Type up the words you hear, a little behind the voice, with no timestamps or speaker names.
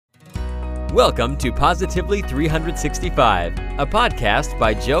Welcome to Positively 365, a podcast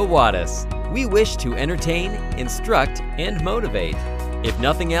by Joe Wattis. We wish to entertain, instruct, and motivate. If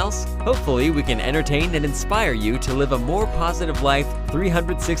nothing else, hopefully we can entertain and inspire you to live a more positive life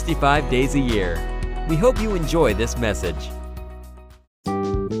 365 days a year. We hope you enjoy this message.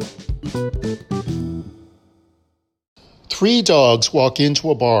 Three dogs walk into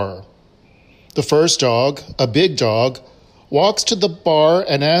a bar. The first dog, a big dog, walks to the bar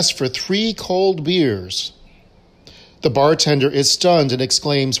and asks for 3 cold beers. The bartender is stunned and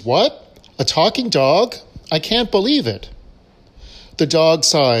exclaims, "What? A talking dog? I can't believe it." The dog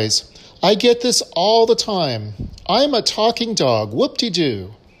sighs, "I get this all the time. I'm a talking dog,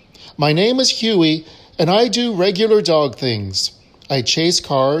 whoop-de-doo. My name is Huey, and I do regular dog things. I chase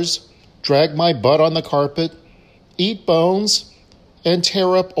cars, drag my butt on the carpet, eat bones, and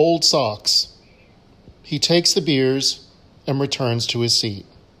tear up old socks." He takes the beers and returns to his seat.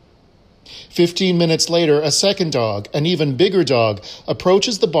 15 minutes later, a second dog, an even bigger dog,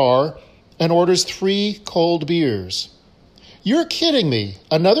 approaches the bar and orders 3 cold beers. "You're kidding me.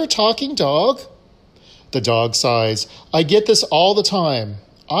 Another talking dog?" The dog sighs, "I get this all the time.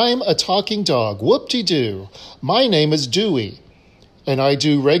 I'm a talking dog, whoop-de-doo. My name is Dewey, and I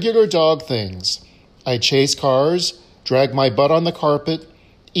do regular dog things. I chase cars, drag my butt on the carpet,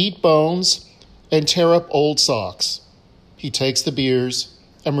 eat bones, and tear up old socks." He takes the beers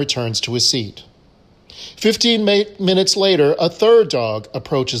and returns to his seat. 15 minutes later, a third dog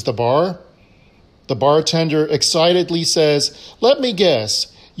approaches the bar. The bartender excitedly says, "Let me guess,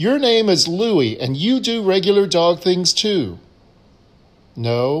 your name is Louie and you do regular dog things too."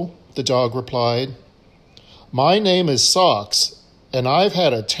 "No," the dog replied. "My name is Socks and I've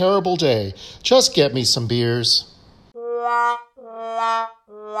had a terrible day. Just get me some beers."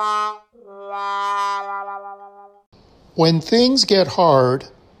 When things get hard,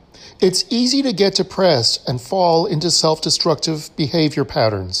 it's easy to get depressed and fall into self-destructive behavior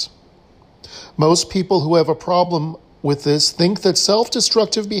patterns. Most people who have a problem with this think that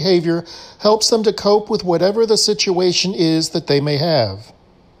self-destructive behavior helps them to cope with whatever the situation is that they may have.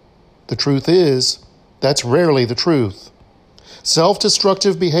 The truth is, that's rarely the truth.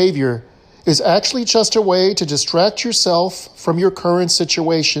 Self-destructive behavior is actually just a way to distract yourself from your current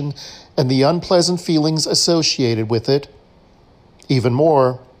situation and the unpleasant feelings associated with it. Even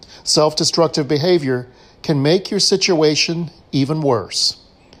more, self-destructive behavior can make your situation even worse.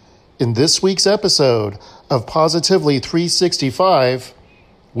 In this week's episode of Positively 365,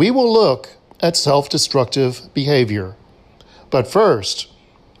 we will look at self-destructive behavior. But first,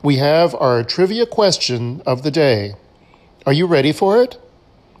 we have our trivia question of the day. Are you ready for it?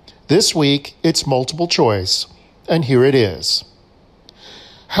 This week, it's multiple choice, and here it is.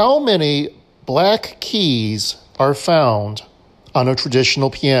 How many black keys are found on a traditional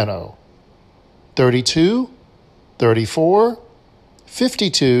piano? 32, 34,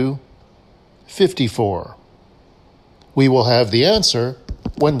 52, 54. We will have the answer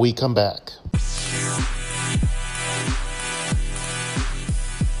when we come back.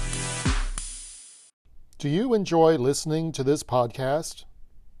 Do you enjoy listening to this podcast?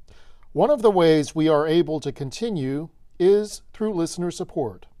 One of the ways we are able to continue is through listener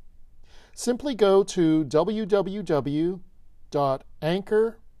support. Simply go to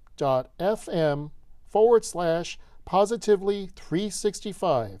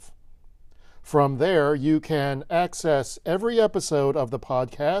www.anchor.fm/positively365. From there, you can access every episode of the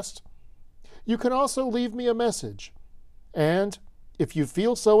podcast. You can also leave me a message. And if you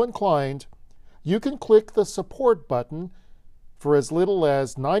feel so inclined, you can click the support button. For as little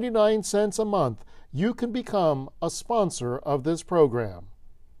as 99 cents a month, you can become a sponsor of this program.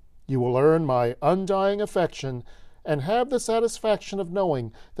 You will earn my undying affection and have the satisfaction of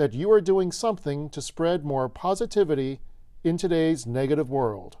knowing that you are doing something to spread more positivity in today's negative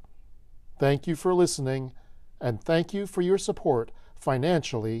world. Thank you for listening, and thank you for your support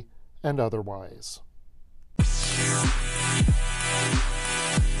financially and otherwise.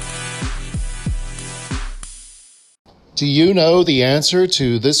 Do you know the answer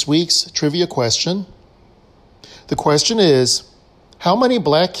to this week's trivia question? The question is, how many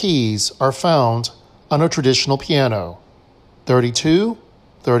black keys are found on a traditional piano? 32,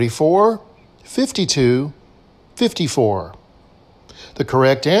 34, 52, 54. The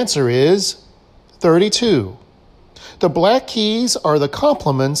correct answer is 32. The black keys are the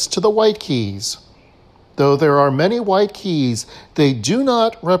complements to the white keys. Though there are many white keys, they do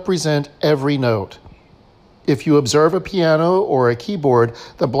not represent every note. If you observe a piano or a keyboard,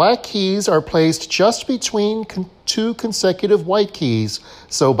 the black keys are placed just between 2 consecutive white keys,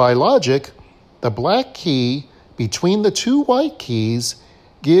 so by logic, the black key between the 2 white keys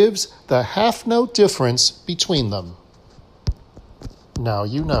gives the half-note difference between them. Now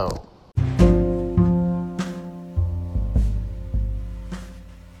you know.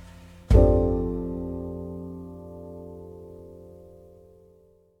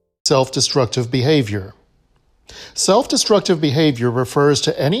 Self-destructive behavior. Self-destructive behavior refers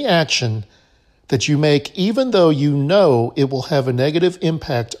to any action that you make even though you know it will have a negative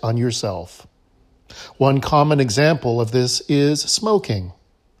impact on yourself. One common example of this is smoking.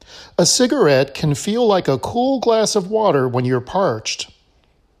 A cigarette can feel like a cool glass of water when you're parched,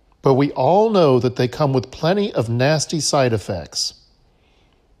 but we all know that they come with plenty of nasty side effects.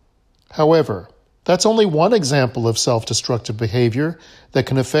 However, that's only one example of self-destructive behavior that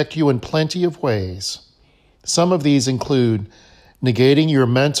can affect you in plenty of ways. Some of these include negating your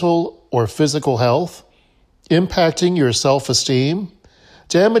mental or physical health, impacting your self-esteem,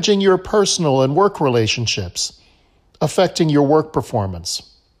 damaging your personal and work relationships, affecting your work performance.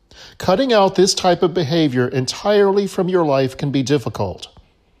 Cutting out this type of behavior entirely from your life can be difficult.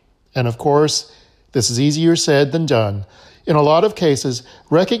 And of course, this is easier said than done. In a lot of cases,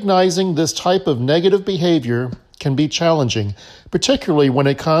 recognizing this type of negative behavior can be challenging, particularly when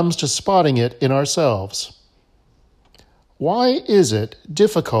it comes to spotting it in ourselves. Why is it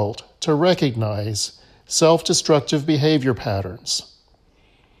difficult to recognize self-destructive behavior patterns?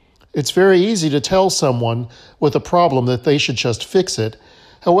 It's very easy to tell someone with a problem that they should just fix it.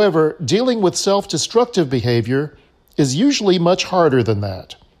 However, dealing with self-destructive behavior is usually much harder than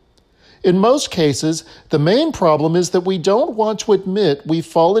that. In most cases, the main problem is that we don't want to admit we've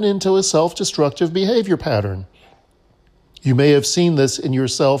fallen into a self-destructive behavior pattern. You may have seen this in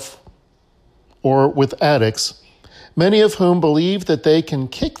yourself or with addicts, many of whom believe that they can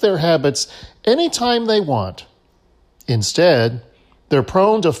kick their habits anytime they want. Instead, they're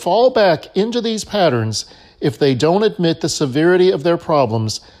prone to fall back into these patterns if they don't admit the severity of their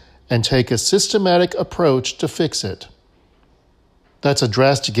problems and take a systematic approach to fix it. That's a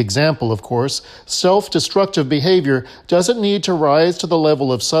drastic example, of course. Self-destructive behavior doesn't need to rise to the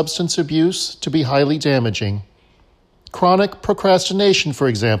level of substance abuse to be highly damaging. Chronic procrastination, for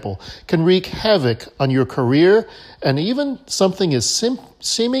example, can wreak havoc on your career, and even something as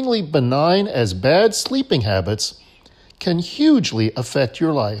seemingly benign as bad sleeping habits can hugely affect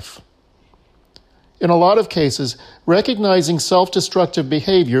your life. In a lot of cases, recognizing self-destructive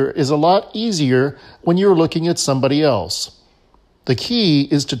behavior is a lot easier when you're looking at somebody else. The key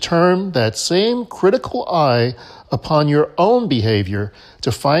is to turn that same critical eye upon your own behavior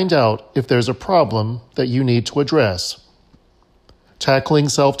to find out if there's a problem that you need to address. Tackling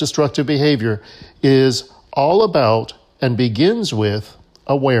self-destructive behavior is all about and begins with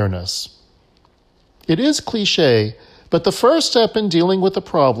awareness. It is cliché, but the first step in dealing with a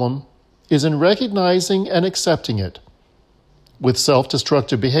problem is in recognizing and accepting it. With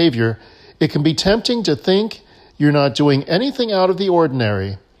self-destructive behavior, it can be tempting to think you're not doing anything out of the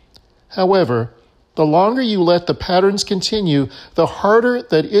ordinary. However, the longer you let the patterns continue, the harder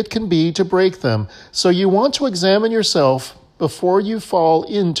that it can be to break them. So you want to examine yourself before you fall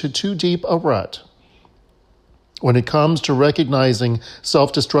into too deep a rut. When it comes to recognizing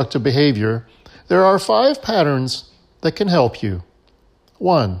self-destructive behavior, there are 5 patterns that can help you.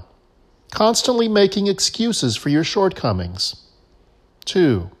 1. Constantly making excuses for your shortcomings.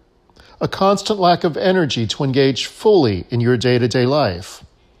 2. A constant lack of energy to engage fully in your day-to-day life.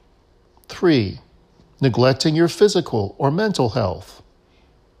 3. Neglecting your physical or mental health.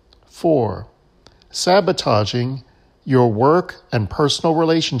 4. Sabotaging your work and personal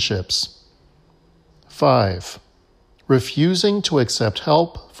relationships. 5. Refusing to accept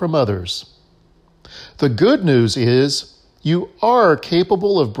help from others. The good news is you are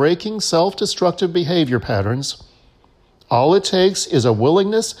capable of breaking self-destructive behavior patterns. All it takes is a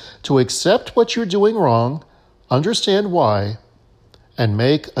willingness to accept what you're doing wrong, understand why, and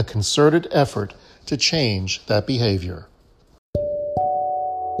make a concerted effort to change that behavior.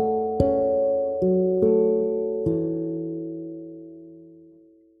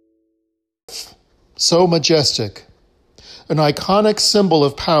 So majestic, an iconic symbol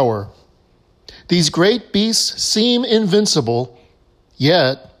of power. These great beasts seem invincible,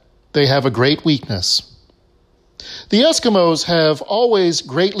 yet they have a great weakness. The Eskimos have always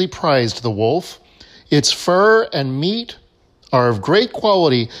greatly prized the wolf. Its fur and meat are of great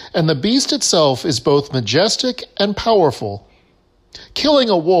quality, and the beast itself is both majestic and powerful. Killing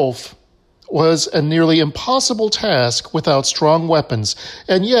a wolf was a nearly impossible task without strong weapons,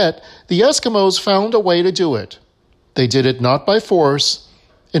 and yet the Eskimos found a way to do it. They did it not by force.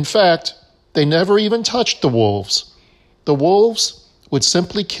 In fact, they never even touched the wolves. The wolves would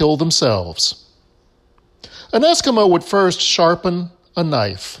simply kill themselves. An Eskimo would first sharpen a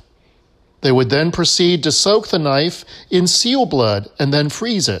knife. They would then proceed to soak the knife in seal blood and then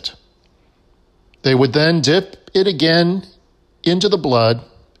freeze it. They would then dip it again into the blood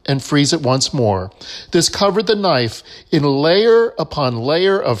and freeze it once more. This covered the knife in layer upon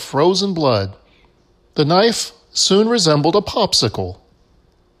layer of frozen blood. The knife soon resembled a popsicle.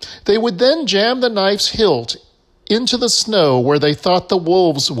 They would then jam the knife's hilt into the snow where they thought the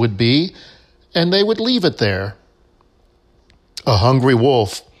wolves would be, and they would leave it there. A hungry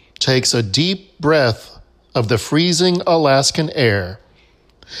wolf takes a deep breath of the freezing Alaskan air.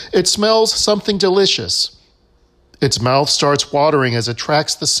 It smells something delicious. Its mouth starts watering as it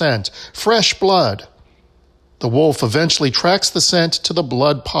tracks the scent, fresh blood. The wolf eventually tracks the scent to the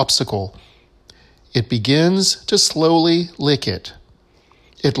blood popsicle. It begins to slowly lick it.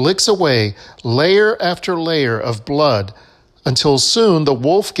 It licks away layer after layer of blood until soon the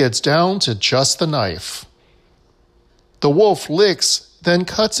wolf gets down to just the knife. The wolf licks, then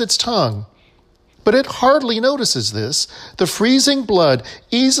cuts its tongue. But it hardly notices this. The freezing blood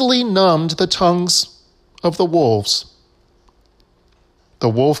easily numbed the tongues of the wolves. The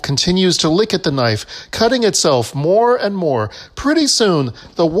wolf continues to lick at the knife, cutting itself more and more. Pretty soon,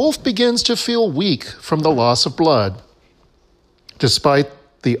 the wolf begins to feel weak from the loss of blood. Despite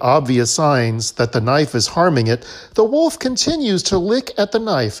the obvious signs that the knife is harming it, the wolf continues to lick at the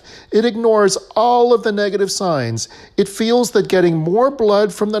knife. It ignores all of the negative signs. It feels that getting more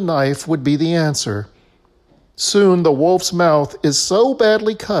blood from the knife would be the answer. Soon the wolf's mouth is so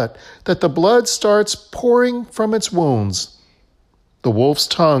badly cut that the blood starts pouring from its wounds. The wolf's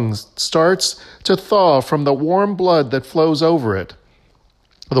tongue starts to thaw from the warm blood that flows over it.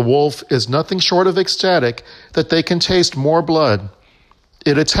 The wolf is nothing short of ecstatic that they can taste more blood.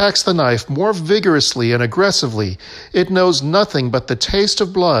 It attacks the knife more vigorously and aggressively. It knows nothing but the taste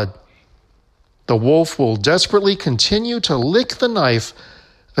of blood. The wolf will desperately continue to lick the knife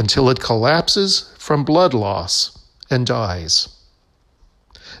until it collapses from blood loss and dies.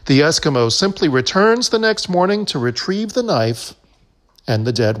 The Eskimo simply returns the next morning to retrieve the knife and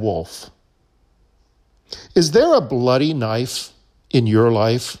the dead wolf. Is there a bloody knife in your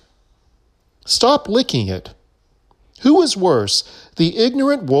life? Stop licking it. Who is worse, the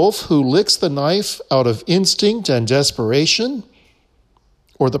ignorant wolf who licks the knife out of instinct and desperation,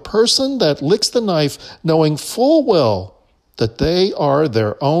 or the person that licks the knife knowing full well that they are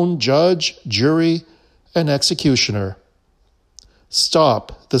their own judge, jury, and executioner?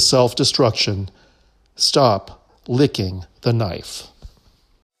 Stop the self-destruction. Stop licking the knife.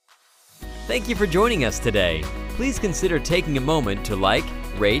 Thank you for joining us today. Please consider taking a moment to like,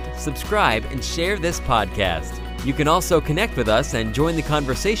 rate, subscribe, and share this podcast. You can also connect with us and join the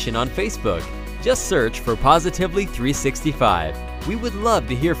conversation on Facebook. Just search for Positively 365. We would love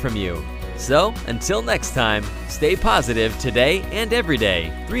to hear from you. So, until next time, stay positive today and every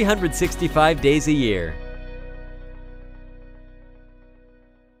day, 365 days a year.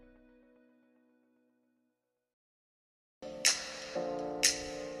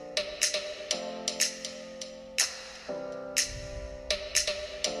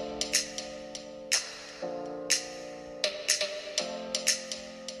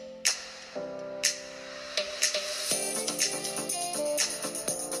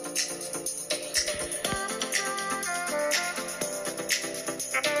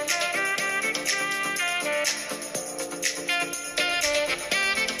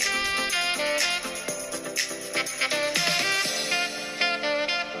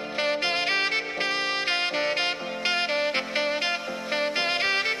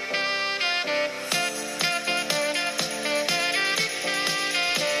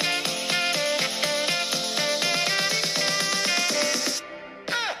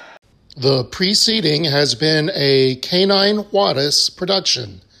 The preceding has been a Canine Wattis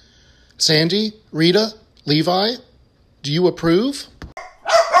production. Sandy, Rita, Levi, do you approve?